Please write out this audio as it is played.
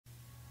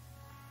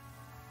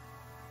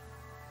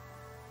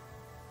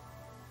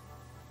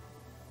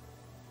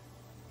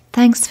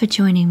Thanks for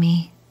joining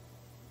me,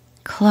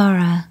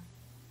 Clara,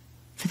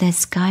 for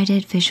this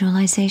guided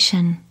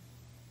visualization.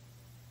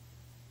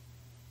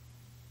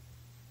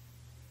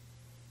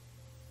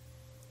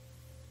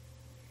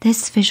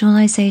 This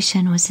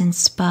visualization was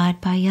inspired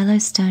by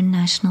Yellowstone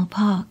National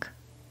Park.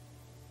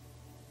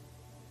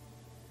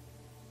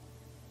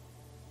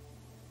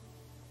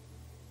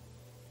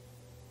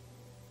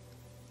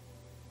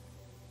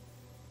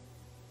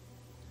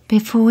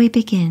 Before we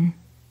begin,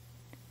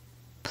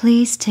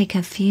 please take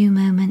a few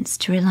moments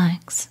to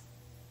relax.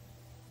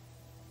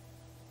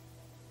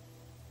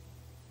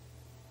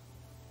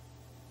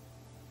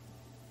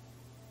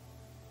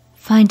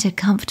 Find a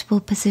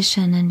comfortable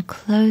position and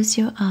close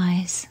your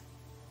eyes.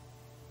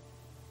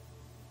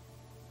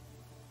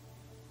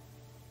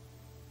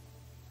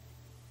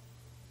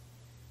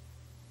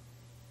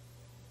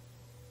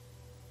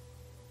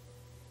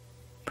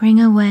 Bring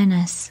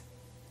awareness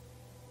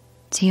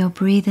to your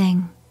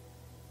breathing.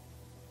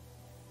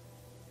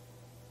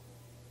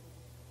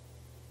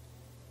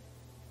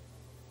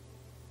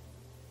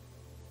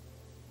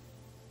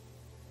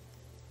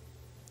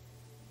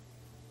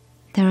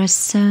 There are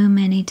so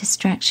many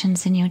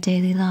distractions in your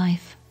daily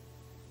life,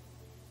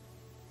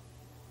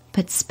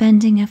 but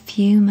spending a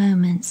few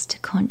moments to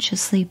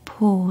consciously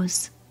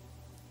pause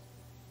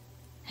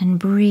and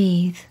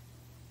breathe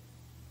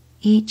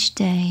each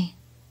day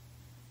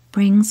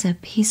brings a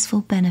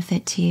peaceful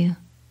benefit to you.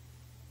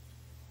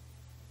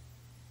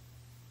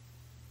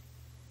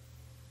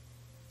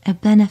 A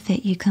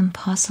benefit you can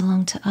pass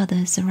along to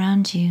others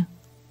around you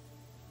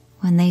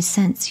when they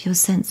sense your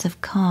sense of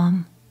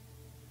calm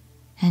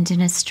and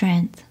inner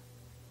strength.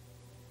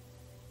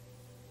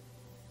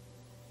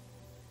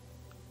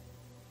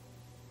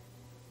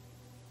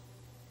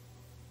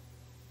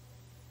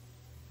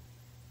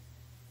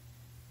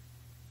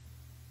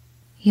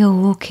 You're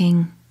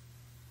walking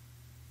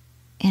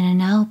in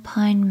an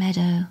alpine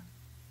meadow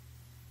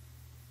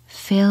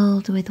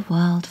filled with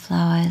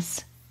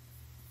wildflowers.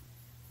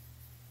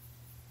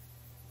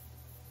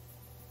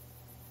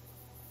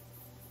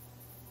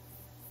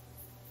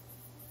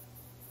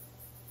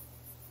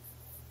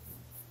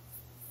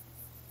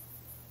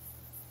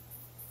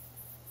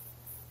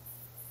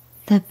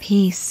 The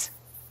peace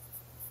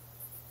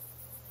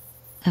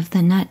of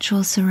the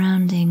natural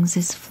surroundings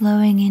is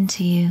flowing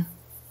into you.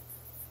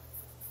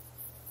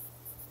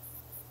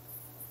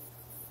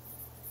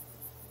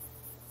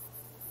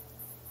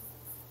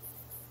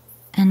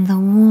 And the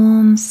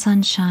warm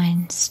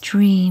sunshine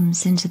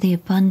streams into the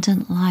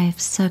abundant life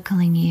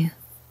circling you.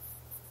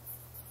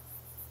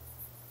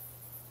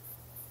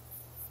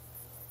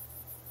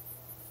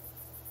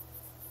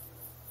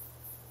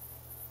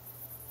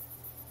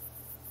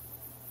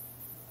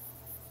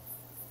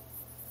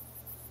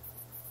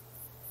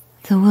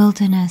 The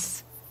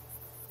wilderness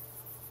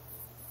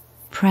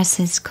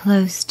presses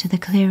close to the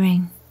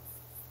clearing.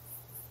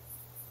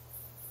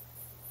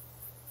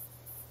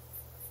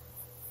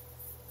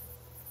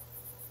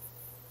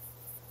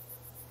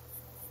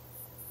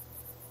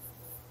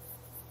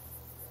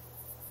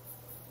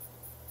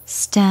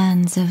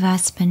 Stands of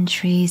aspen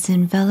trees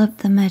envelop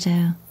the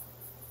meadow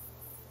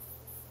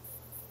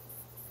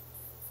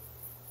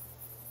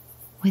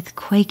with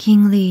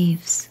quaking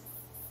leaves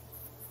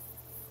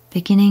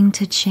beginning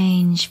to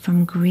change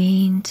from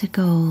green to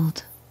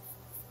gold.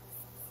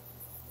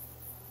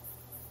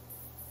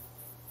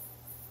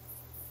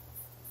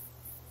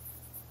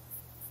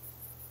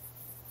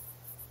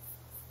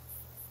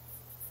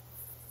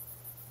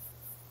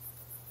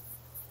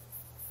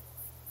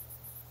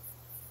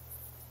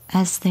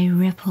 As they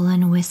ripple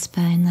and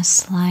whisper in the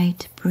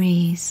slight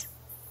breeze.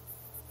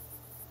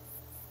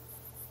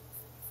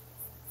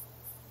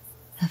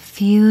 A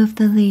few of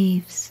the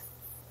leaves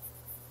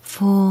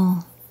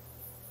fall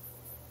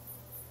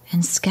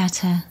and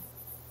scatter.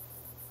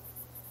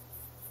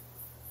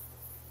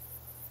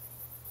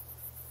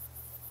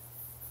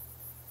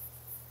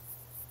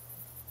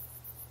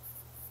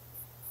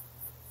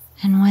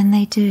 And when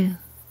they do,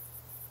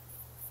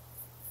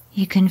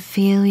 you can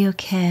feel your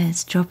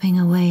cares dropping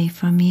away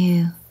from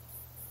you.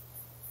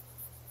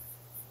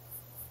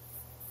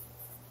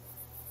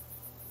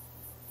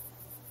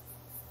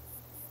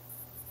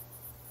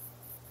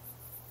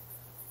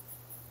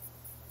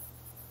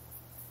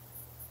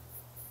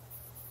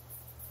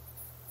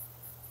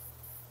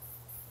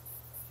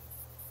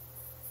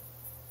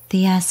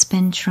 The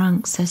aspen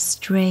trunks are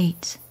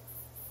straight,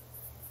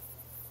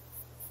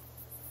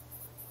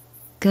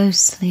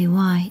 ghostly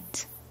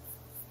white,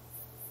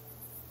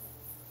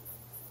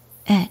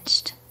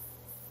 etched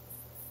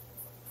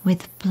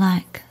with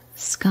black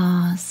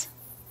scars.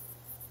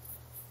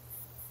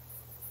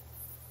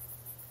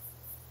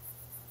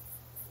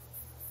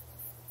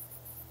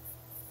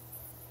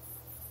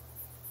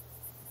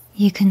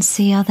 You can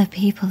see other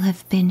people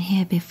have been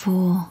here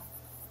before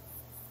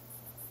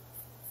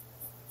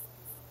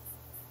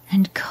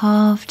and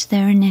carved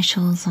their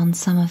initials on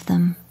some of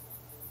them.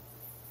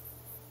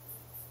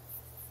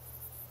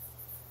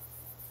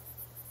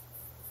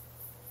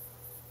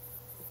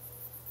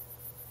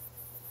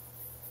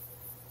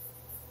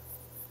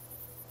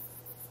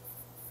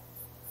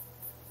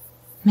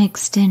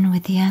 Mixed in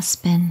with the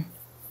aspen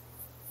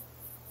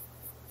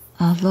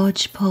are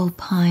lodgepole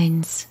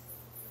pines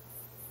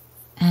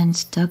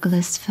and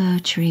Douglas fir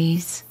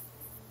trees.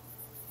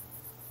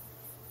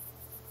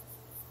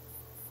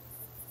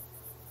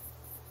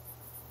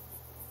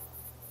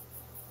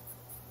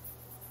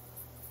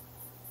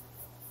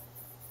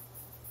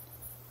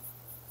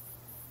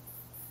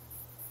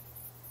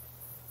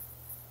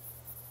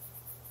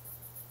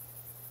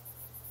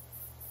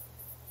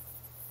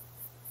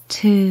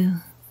 Two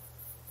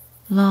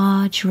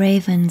large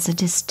ravens are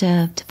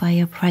disturbed by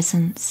your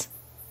presence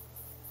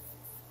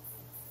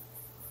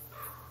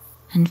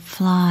and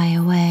fly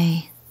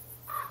away.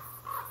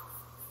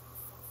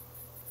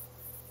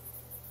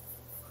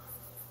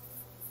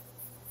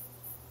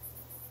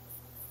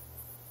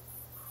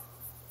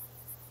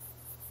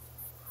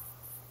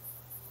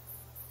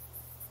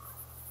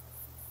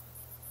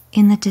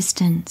 In the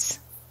distance,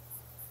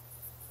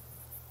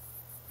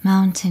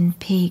 mountain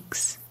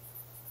peaks,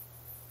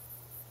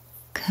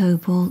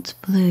 cobalt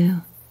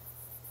blue,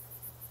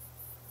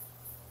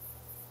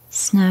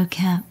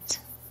 snow-capped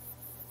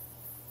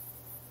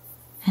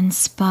and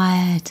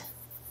spired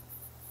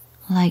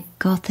like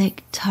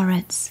Gothic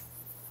turrets,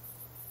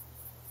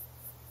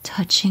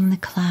 touching the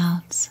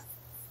clouds.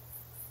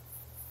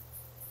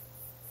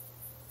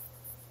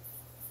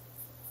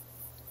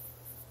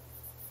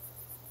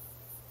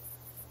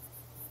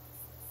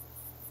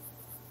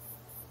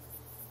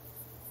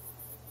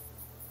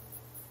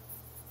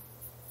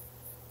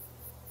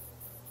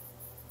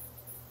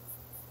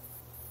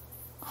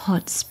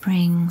 Hot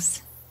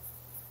springs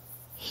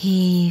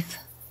heave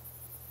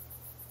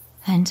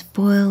and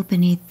boil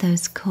beneath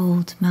those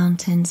cold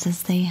mountains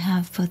as they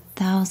have for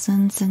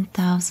thousands and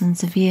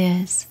thousands of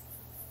years.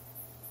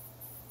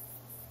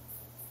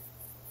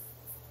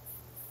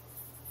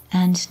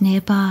 And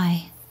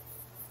nearby,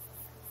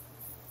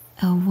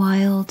 a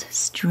wild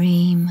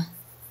stream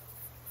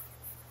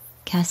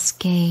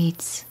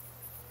cascades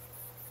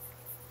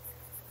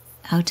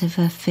out of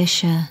a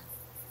fissure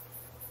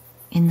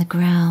in the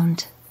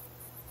ground.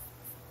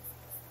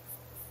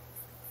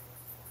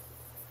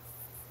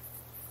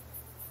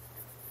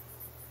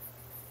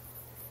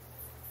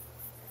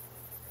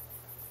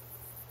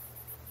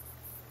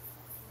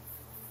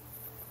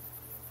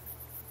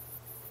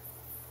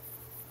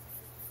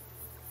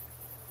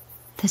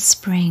 The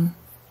spring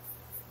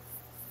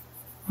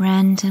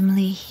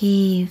randomly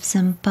heaves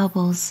and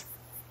bubbles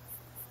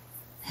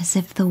as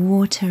if the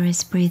water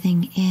is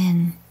breathing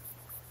in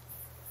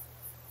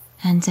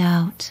and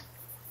out.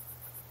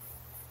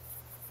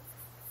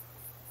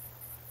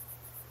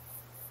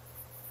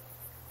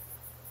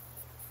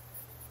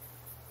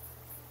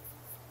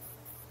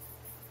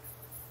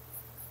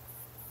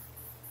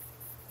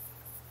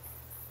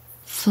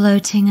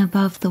 Floating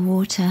above the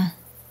water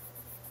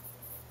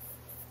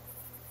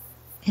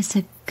is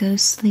a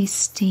ghostly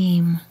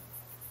steam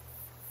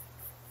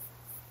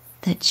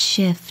that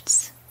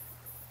shifts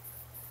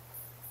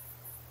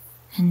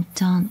and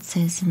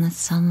dances in the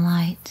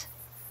sunlight.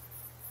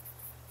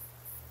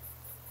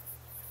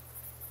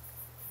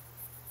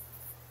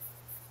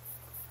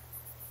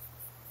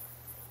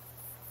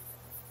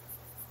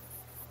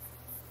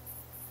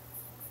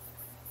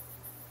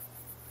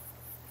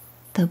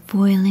 The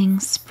boiling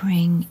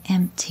spring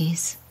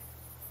empties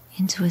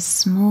into a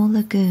small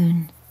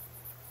lagoon,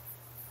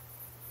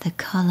 the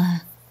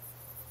color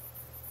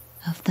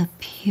of the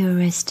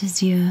purest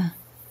azure,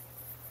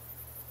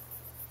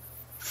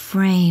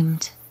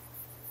 framed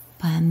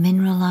by a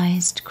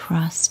mineralized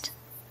crust.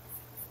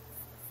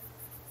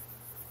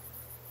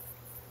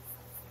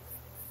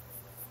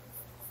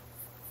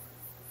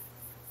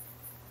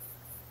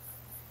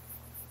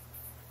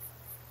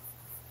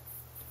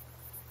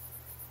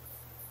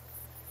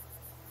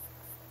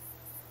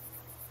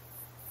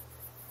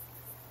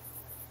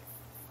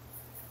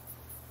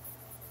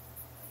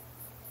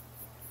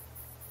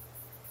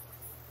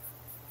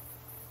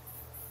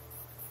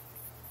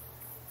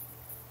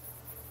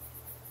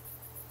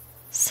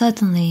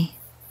 Suddenly,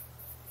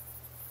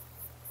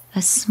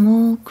 a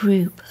small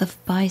group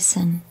of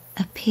bison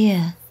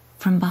appear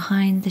from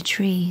behind the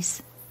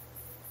trees.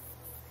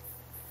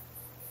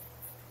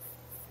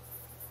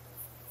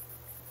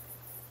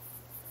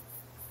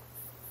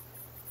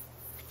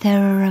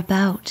 There are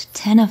about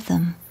 10 of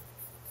them.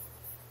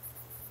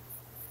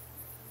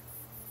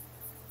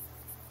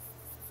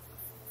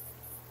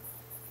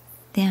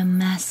 They are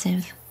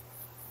massive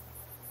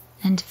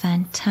and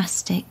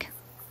fantastic,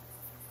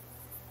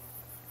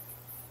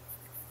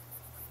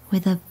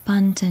 with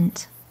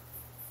abundant,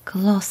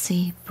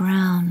 glossy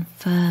brown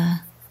fur.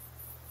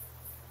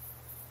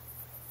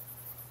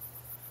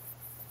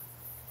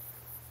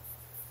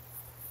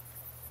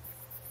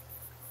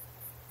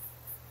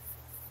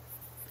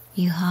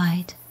 You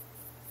hide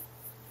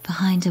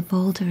behind a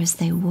boulder as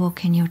they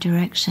walk in your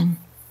direction.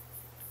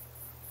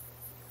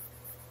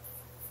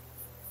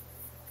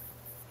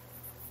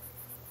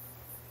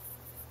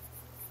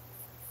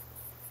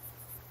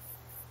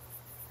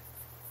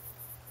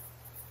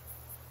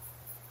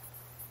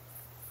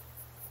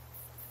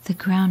 The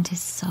ground is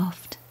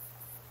soft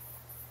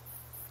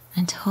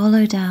and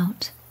hollowed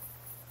out,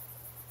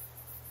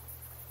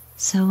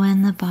 so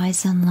when the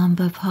bison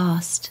lumber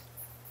past,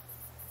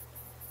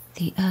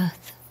 the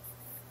earth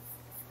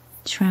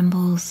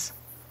trembles.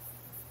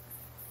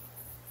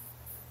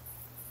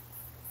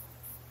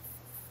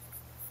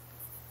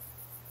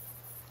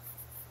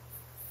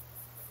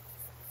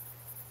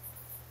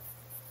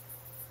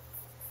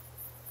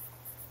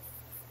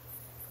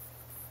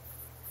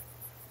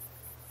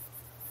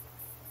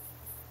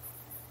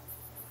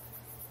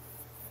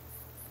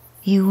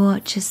 You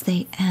watch as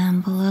they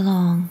amble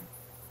along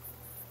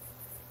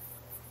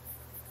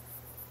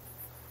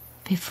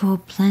before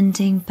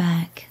blending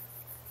back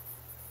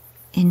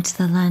into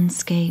the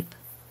landscape.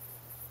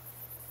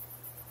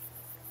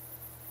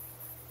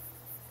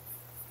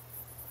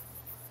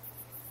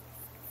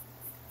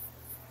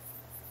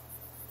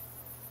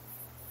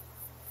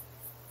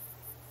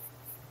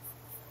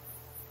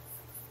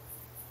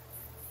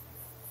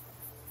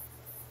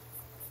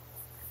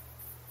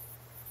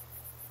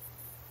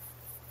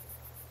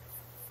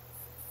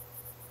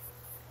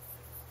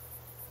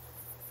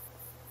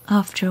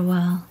 After a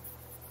while,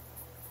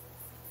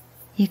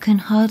 you can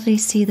hardly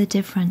see the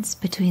difference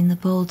between the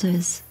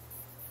boulders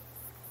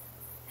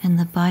and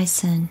the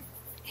bison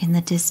in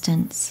the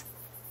distance.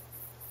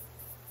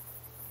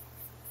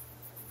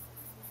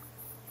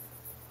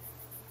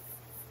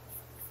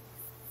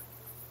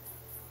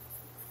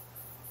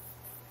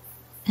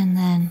 And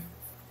then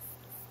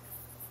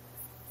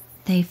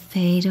they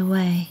fade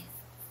away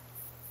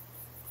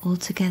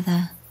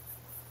altogether.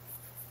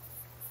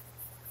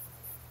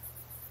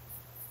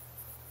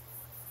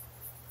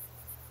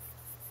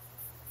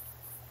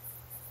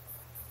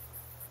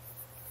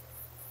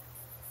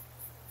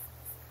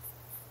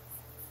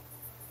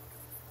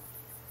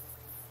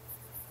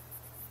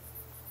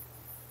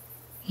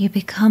 You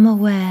become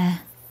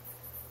aware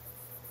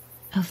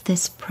of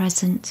this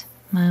present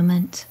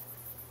moment.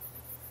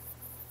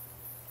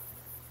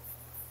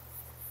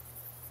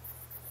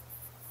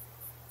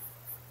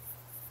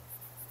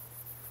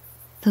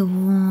 The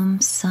warm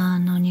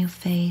sun on your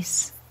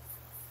face,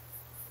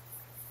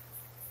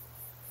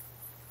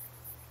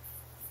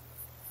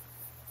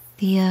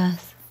 the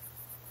earth,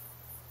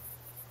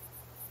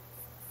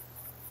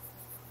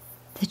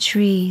 the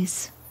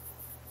trees,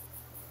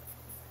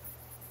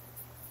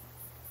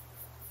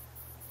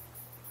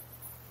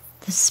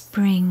 the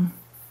spring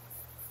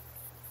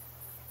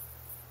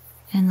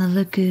and the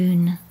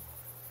lagoon,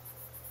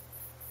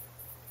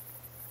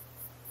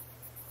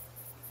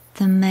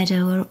 the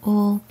meadow are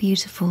all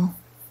beautiful.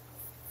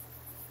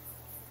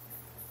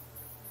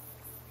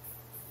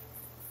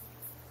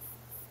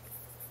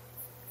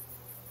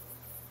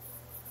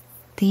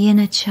 The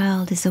inner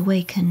child is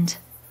awakened.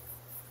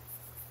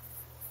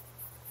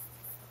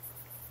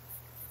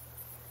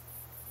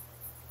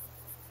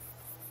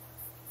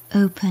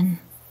 Open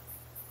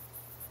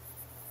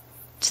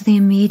to the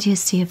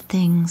immediacy of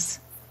things.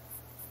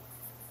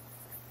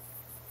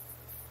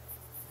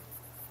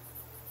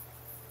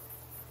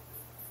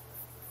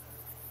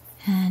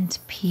 And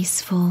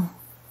peaceful.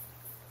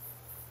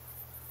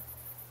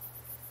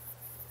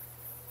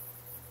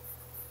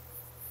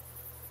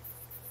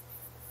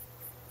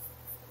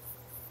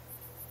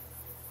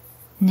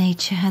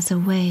 Nature has a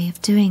way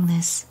of doing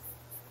this.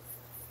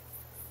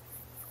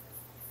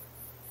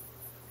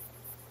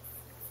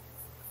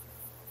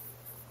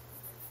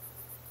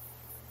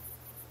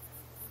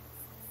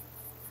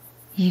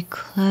 You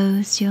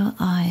close your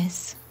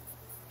eyes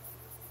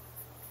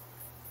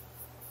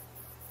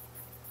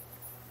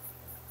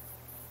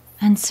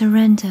and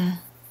surrender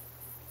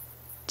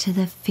to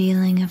the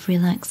feeling of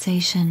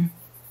relaxation,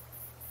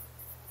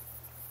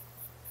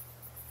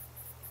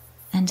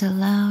 and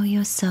allow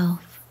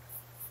yourself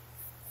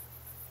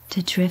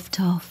to drift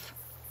off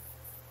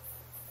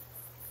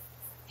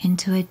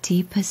into a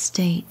deeper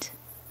state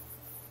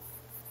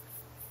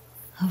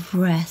of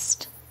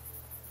rest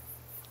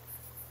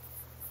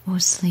or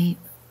sleep.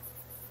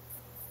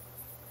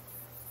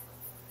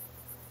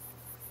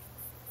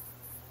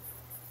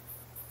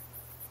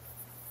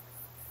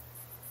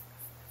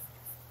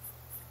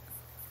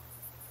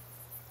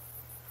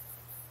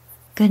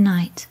 Good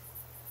night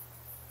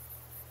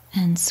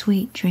and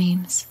sweet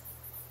dreams.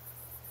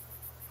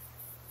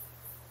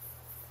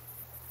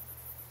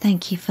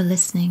 Thank you for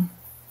listening.